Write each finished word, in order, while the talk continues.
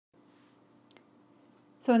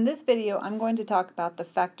So in this video, I'm going to talk about the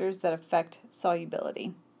factors that affect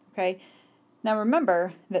solubility. Okay? Now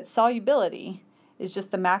remember that solubility is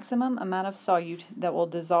just the maximum amount of solute that will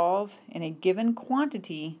dissolve in a given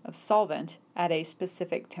quantity of solvent at a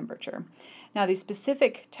specific temperature. Now the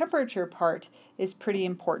specific temperature part is pretty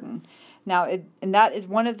important. Now, and that is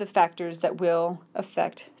one of the factors that will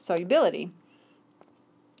affect solubility.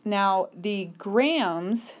 Now the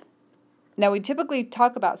grams, now we typically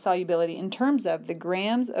talk about solubility in terms of the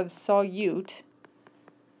grams of solute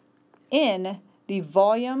in the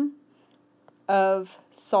volume of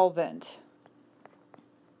solvent.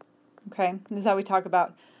 Okay, this is how we talk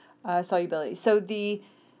about solubility. So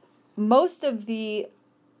most of the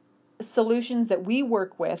solutions that we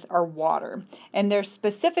work with are water, and they're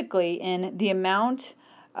specifically in the amount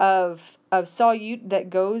of solute that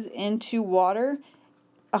goes into water,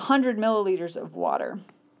 100 milliliters of water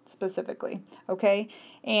specifically. Okay,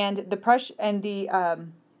 and the pressure and the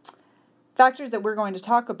factors that we're going to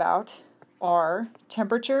talk about are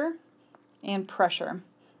temperature and pressure.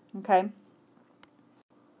 Okay.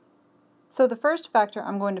 So the first factor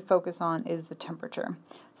I'm going to focus on is the temperature.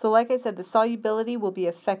 So like I said, the solubility will be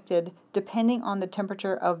affected depending on the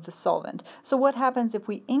temperature of the solvent. So what happens if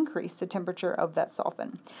we increase the temperature of that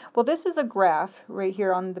solvent? Well, this is a graph right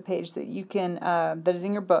here on the page that you can that is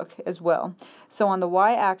in your book as well. So on the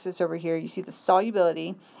y-axis over here, you see the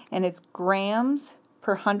solubility, and it's grams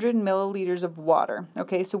per 100 milliliters of water.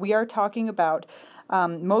 Okay, so we are talking about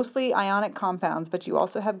mostly ionic compounds, but you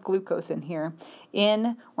also have glucose in here,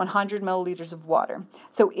 in 100 milliliters of water.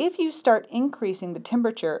 So if you start increasing the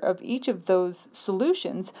temperature of each of those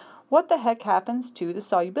solutions, what the heck happens to the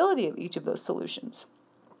solubility of each of those solutions?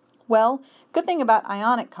 Well, good thing about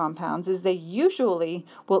ionic compounds is they usually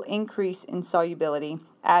will increase in solubility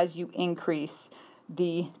as you increase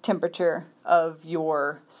the temperature of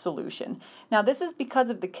your solution. Now this is because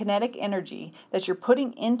of the kinetic energy that you're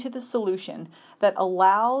putting into the solution that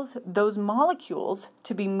allows those molecules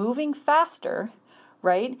to be moving faster,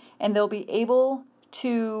 right? And they'll be able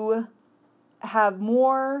to have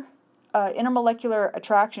more intermolecular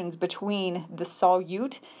attractions between the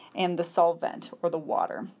solute and the solvent, or the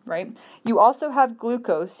water, right? You also have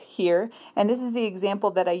glucose here, and this is the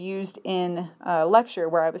example that I used in a lecture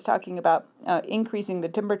where I was talking about increasing the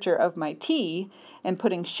temperature of my tea and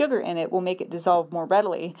putting sugar in it will make it dissolve more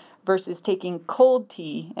readily versus taking cold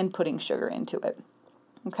tea and putting sugar into it.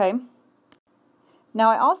 Okay? Now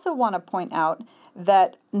I also want to point out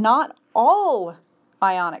that not all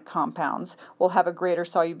ionic compounds will have a greater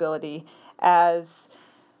solubility as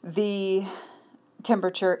the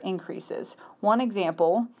temperature increases. One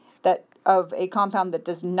example of a compound that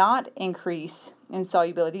does not increase in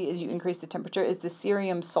solubility as you increase the temperature is the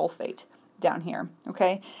cerium sulfate down here.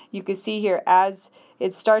 Okay, you can see here as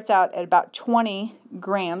it starts out at about 20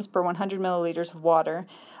 grams per 100 milliliters of water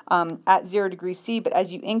at 0 degrees C, but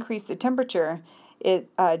as you increase the temperature,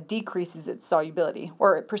 it decreases its solubility,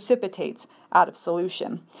 or it precipitates out of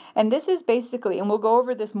solution. And this is basically, and we'll go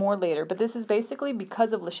over this more later, but this is basically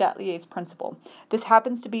because of Le Chatelier's principle. This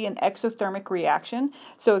happens to be an exothermic reaction,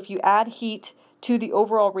 so if you add heat to the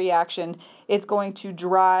overall reaction, it's going to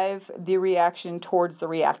drive the reaction towards the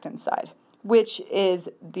reactant side, which is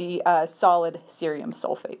the solid cerium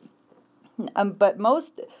sulfate. But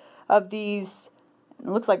most of these, it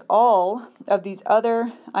looks like all of these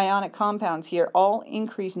other ionic compounds here all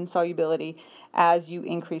increase in solubility as you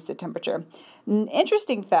increase the temperature. An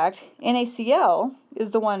interesting fact, NaCl is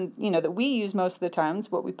the one, that we use most of the times,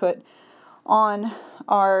 what we put on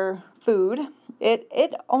our food.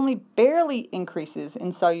 It only barely increases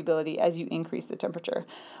in solubility as you increase the temperature,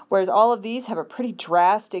 whereas all of these have a pretty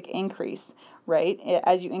drastic increase, right,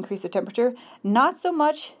 as you increase the temperature. Not so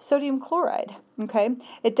much sodium chloride, okay?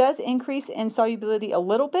 It does increase in solubility a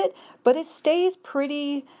little bit, but it stays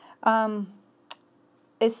pretty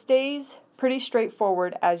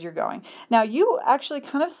straightforward as you're going. Now, you actually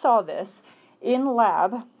kind of saw this in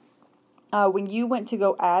lab when you went to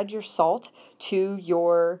go add your salt to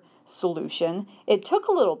your solution. It took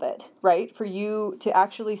a little bit, right, for you to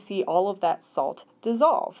actually see all of that salt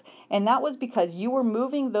dissolve. And that was because you were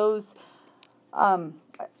moving those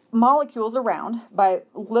molecules around by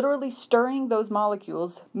literally stirring those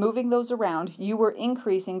molecules, moving those around. You were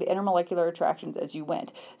increasing the intermolecular attractions as you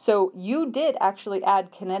went. So you did actually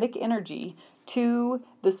add kinetic energy to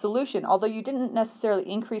the solution. Although you didn't necessarily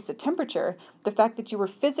increase the temperature, the fact that you were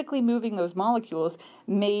physically moving those molecules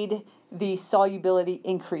made the solubility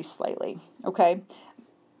increase slightly. Okay?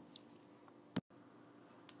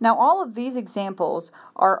 Now all of these examples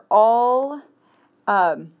are all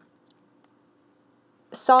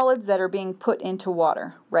solids that are being put into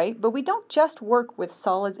water, right? But we don't just work with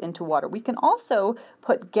solids into water. We can also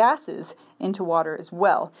put gases into water as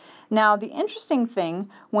well. Now, the interesting thing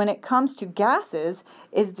when it comes to gases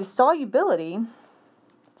is the solubility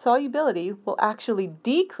will actually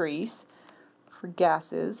decrease for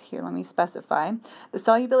gases. Here, let me specify. The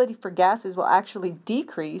solubility for gases will actually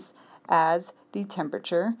decrease as the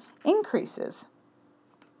temperature increases.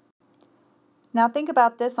 Now think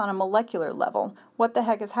about this on a molecular level. What the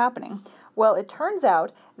heck is happening? Well, it turns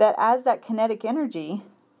out that as that kinetic energy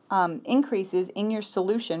increases in your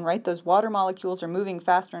solution, right, those water molecules are moving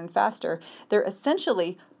faster and faster, they're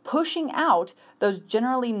essentially pushing out those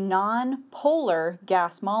generally non-polar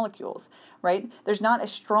gas molecules, right? There's not a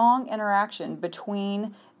strong interaction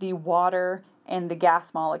between the water and the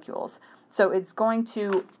gas molecules. So it's going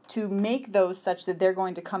to make those such that they're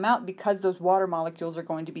going to come out because those water molecules are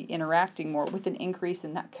going to be interacting more with an increase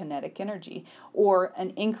in that kinetic energy or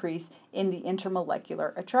an increase in the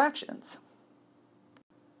intermolecular attractions.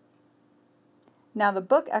 Now the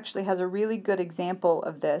book actually has a really good example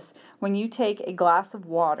of this. When you take a glass of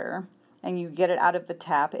water and you get it out of the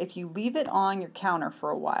tap, if you leave it on your counter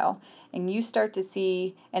for a while and you start to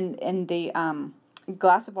see, and the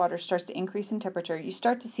glass of water starts to increase in temperature, you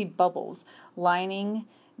start to see bubbles lining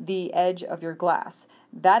the edge of your glass.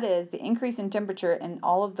 That is the increase in temperature, and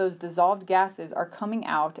all of those dissolved gases are coming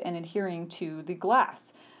out and adhering to the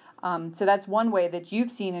glass. So that's one way that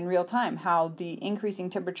you've seen in real time how the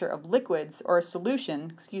increasing temperature of liquids, or a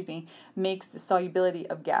solution, makes the solubility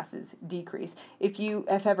of gases decrease. If you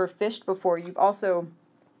have ever fished before, you've also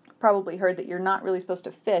probably heard that you're not really supposed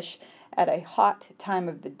to fish at a hot time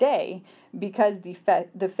of the day because the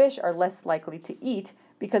fish are less likely to eat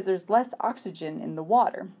because there's less oxygen in the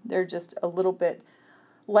water. They're just a little bit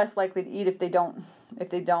less likely to eat if they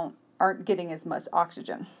aren't getting as much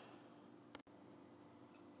oxygen.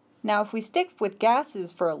 Now, if we stick with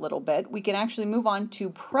gases for a little bit, we can actually move on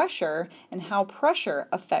to pressure and how pressure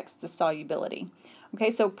affects the solubility.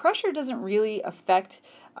 Okay, so pressure doesn't really affect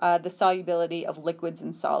the solubility of liquids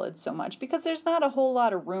and solids so much because there's not a whole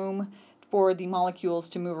lot of room for the molecules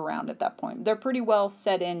to move around at that point. They're pretty well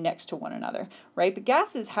set in next to one another, right? But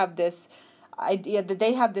gases have this idea that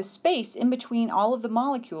they have this space in between all of the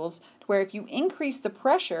molecules where if you increase the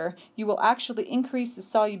pressure, you will actually increase the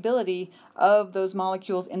solubility of those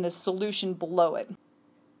molecules in the solution below it.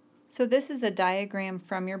 So this is a diagram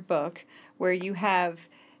from your book where you have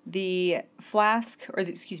the flask, or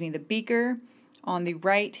the beaker on the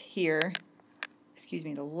right here,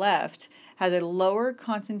 the left, has a lower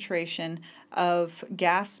concentration of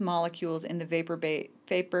gas molecules in the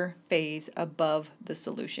vapor phase above the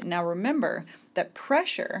solution. Now remember that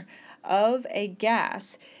pressure of a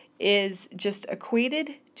gas is just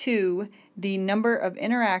equated to the number of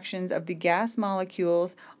interactions of the gas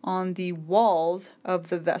molecules on the walls of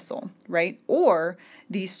the vessel, right? Or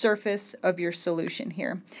the surface of your solution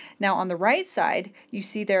here. Now on the right side, you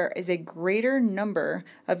see there is a greater number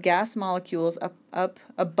of gas molecules up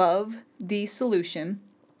above the solution,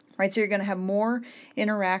 right? So you're going to have more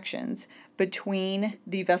interactions between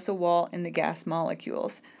the vessel wall and the gas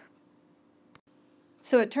molecules.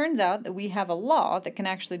 So it turns out that we have a law that can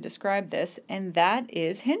actually describe this, and that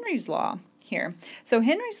is Henry's law here. So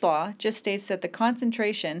Henry's law just states that the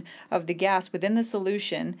concentration of the gas within the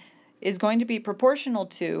solution is going to be proportional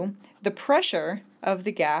to the pressure of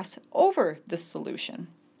the gas over the solution.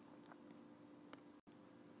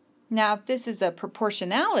 Now, if this is a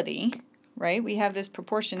proportionality, right, we have this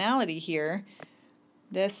proportionality here,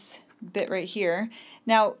 this bit right here.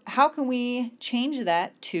 Now, how can we change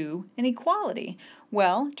that to an equality?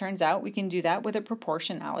 Well, it turns out we can do that with a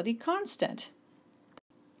proportionality constant.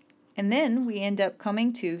 And then we end up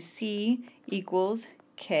coming to C equals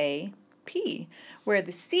Kp, where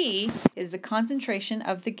the C is the concentration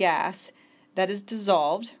of the gas that is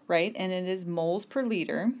dissolved, right, and it is moles per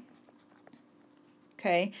liter.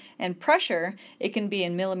 Okay, and pressure, it can be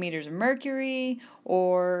in millimeters of mercury,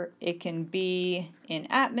 or it can be in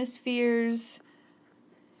atmospheres.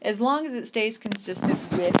 As long as it stays consistent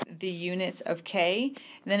with the units of K,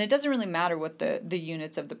 then it doesn't really matter what the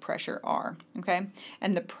units of the pressure are. Okay,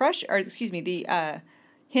 and the pressure, or the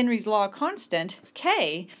Henry's law constant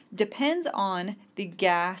K depends on the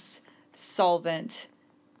gas solvent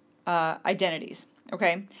identities.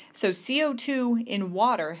 Okay, so CO2 in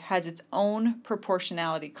water has its own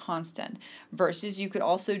proportionality constant versus you could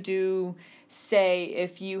also do, say,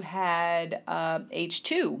 if you had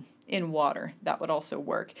H2 in water, that would also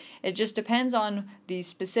work. It just depends on the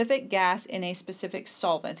specific gas in a specific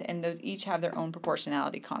solvent, and those each have their own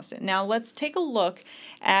proportionality constant. Now let's take a look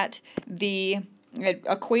at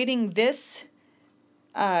equating this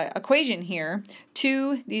equation here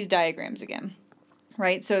to these diagrams again.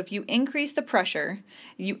 Right, so if you increase the pressure,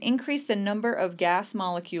 you increase the number of gas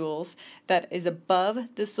molecules that is above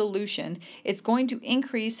the solution, it's going to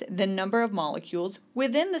increase the number of molecules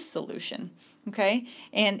within the solution. Okay,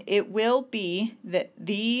 and it will be that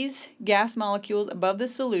these gas molecules above the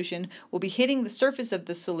solution will be hitting the surface of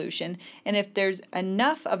the solution, and if there's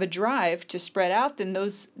enough of a drive to spread out, then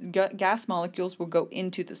those gas molecules will go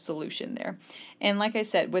into the solution there. And like I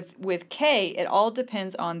said, with K, it all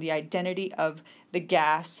depends on the identity of the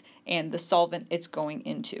gas and the solvent it's going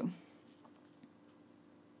into.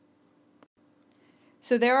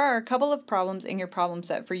 So there are a couple of problems in your problem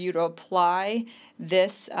set for you to apply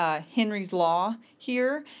this Henry's law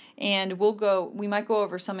here, and we might go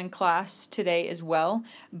over some in class today as well,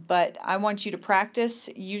 but I want you to practice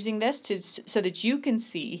using this so that you can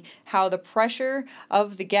see how the pressure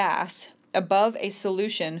of the gas above a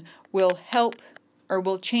solution will help or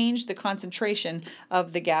will change the concentration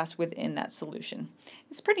of the gas within that solution.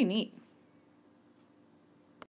 It's pretty neat.